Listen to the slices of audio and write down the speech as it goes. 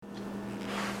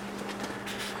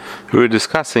We were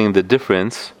discussing the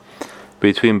difference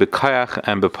between Bekayach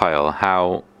and Bepayel,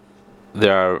 how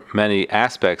there are many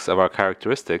aspects of our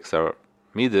characteristics, our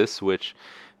midas, which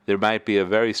there might be a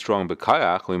very strong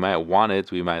Bekayach, we might want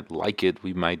it, we might like it,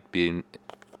 we might be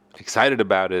excited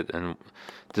about it and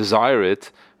desire it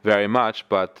very much,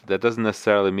 but that doesn't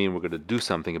necessarily mean we're going to do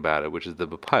something about it, which is the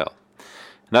Bepayel.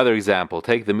 Another example,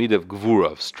 take the midah of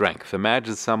Gvura, of strength.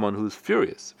 Imagine someone who's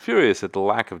furious at the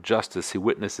lack of justice he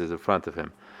witnesses in front of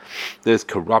him. There's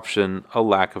corruption, a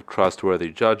lack of trustworthy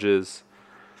judges,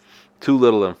 too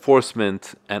little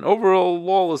enforcement, and overall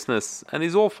lawlessness, and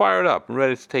he's all fired up and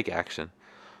ready to take action.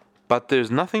 But there's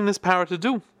nothing in his power to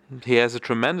do. He has a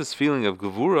tremendous feeling of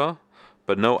Gevura,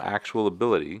 but no actual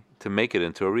ability to make it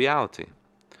into a reality.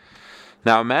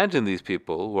 Now imagine these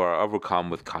people who are overcome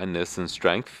with kindness and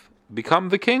strength become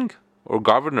the king or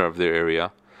governor of their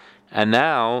area, and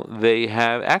now they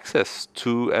have access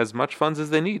to as much funds as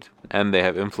they need, and they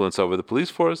have influence over the police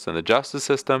force and the justice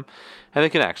system, and they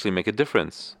can actually make a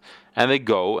difference. And they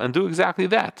go and do exactly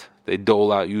that. They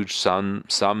dole out huge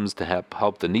sums to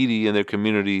help the needy in their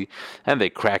community, and they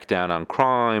crack down on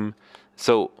crime.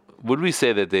 So would we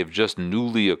say that they've just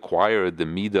newly acquired the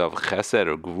midah of chesed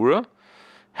or gvura?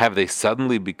 Have they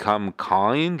suddenly become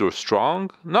kind or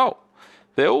strong? No.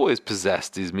 They always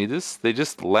possessed these midas. They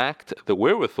just lacked the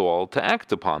wherewithal to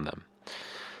act upon them.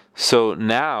 So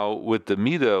now, with the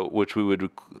midah, which we would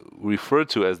refer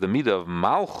to as the midah of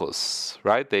malchus,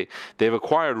 right? They've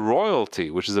acquired royalty,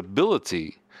 which is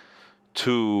ability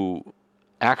to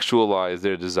actualize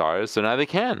their desires. So now they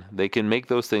can make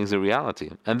those things a reality,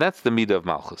 and that's the midah of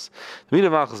malchus. The midah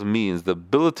of malchus means the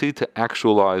ability to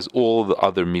actualize all the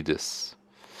other midas.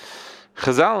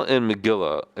 Chazal in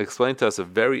Megillah explained to us a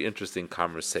very interesting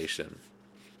conversation,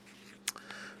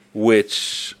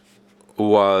 that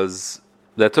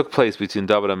took place between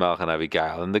David HaMelech and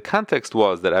Abigail. And the context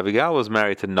was that Abigail was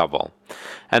married to Naval,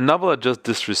 and Naval had just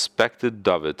disrespected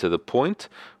David to the point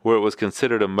where it was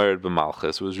considered a mered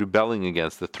b'malchus, was rebelling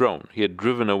against the throne. He had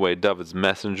driven away David's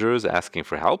messengers asking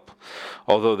for help,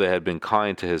 although they had been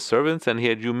kind to his servants, and he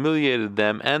had humiliated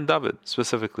them and David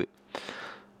specifically.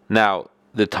 Now,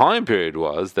 the time period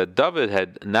was that David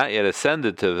had not yet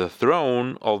ascended to the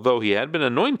throne, although he had been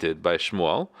anointed by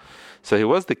Shmuel. So he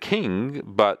was the king,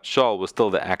 but Shaul was still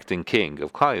the acting king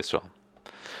of Klal Yisrael.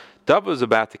 David was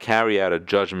about to carry out a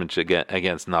judgment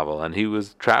against Naval, and he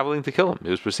was traveling to kill him.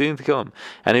 He was proceeding to kill him.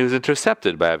 And he was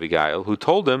intercepted by Abigail, who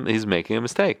told him he's making a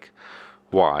mistake.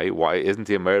 Why? Why isn't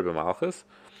he a mered b'malchus?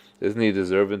 Isn't he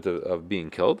deserving of being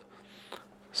killed?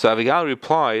 So Abigail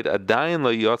replied, "Adayin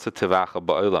lo yotza tivacha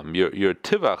ba'olam." Your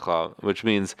tivacha, which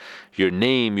means your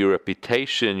name, your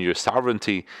reputation, your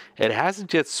sovereignty, it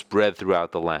hasn't yet spread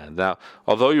throughout the land. Now,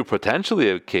 although you're potentially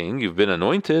a king, you've been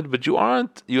anointed, but you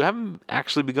haven't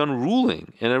actually begun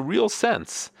ruling in a real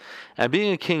sense. And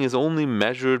being a king is only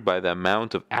measured by the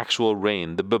amount of actual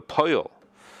reign, the bepoil,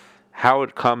 how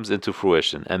it comes into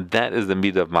fruition, and that is the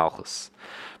midah of malchus.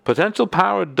 Potential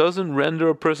power doesn't render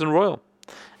a person royal.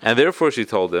 And therefore she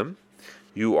told him,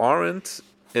 you aren't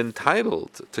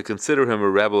entitled to consider him a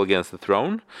rebel against the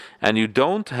throne, and you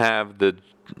don't have the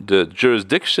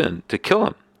jurisdiction to kill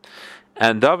him.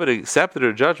 And David accepted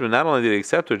her judgment. Not only did he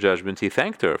accept her judgment, he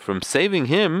thanked her from saving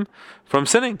him from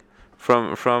sinning,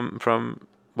 from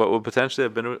what would potentially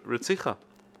have been a ritzicha.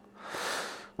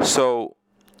 So,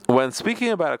 when speaking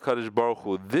about HaKadosh Baruch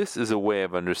Hu, this is a way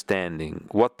of understanding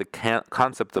what the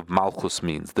concept of malchus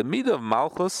means. The midah of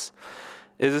malchus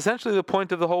is essentially the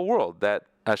point of the whole world, that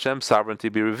Hashem's sovereignty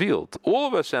be revealed. All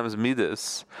of Hashem's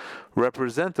midas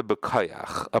represent a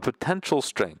bekayach, a potential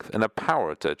strength and a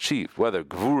power to achieve, whether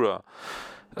gvura,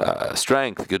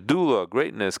 strength, gedula,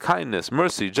 greatness, kindness,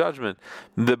 mercy, judgment.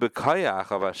 The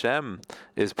bekayach of Hashem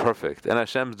is perfect, and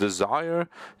Hashem's desire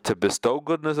to bestow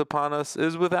goodness upon us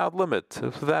is without limit,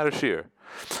 without a shear.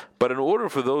 But in order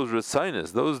for those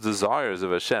ritzinos, those desires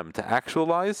of Hashem to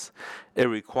actualize, it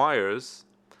requires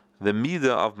the midah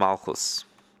of malchus.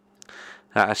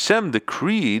 Now, Hashem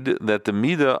decreed that the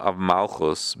midah of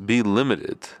malchus be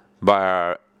limited by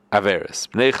our averis.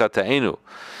 Bnei chata'enu,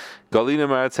 galina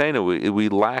maratzenu. We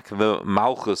lack the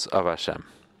malchus of Hashem.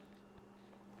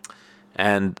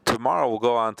 And tomorrow we'll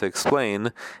go on to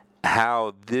explain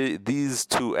how these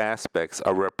two aspects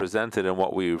are represented in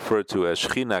what we refer to as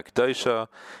Shechina K'dosha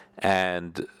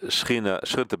and Shechina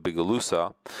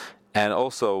Begalusa, and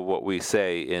also what we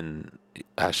say in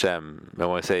Hashem.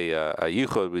 When we say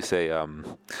Yichud, we say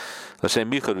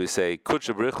L'Shem Yichud, we say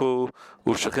Kudsha Brichu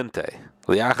U'Shechinte.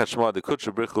 L'Yachad Shema the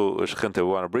Kudsha Brichu U'Shechinte. We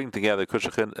want to bring together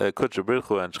Kudsha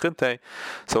Brichu and Shechinte.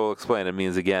 So we'll explain. It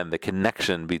means again the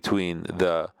connection between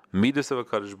the midas of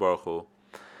HaKadosh Baruch Hu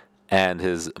and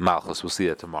his malchus. We'll see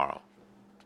that tomorrow.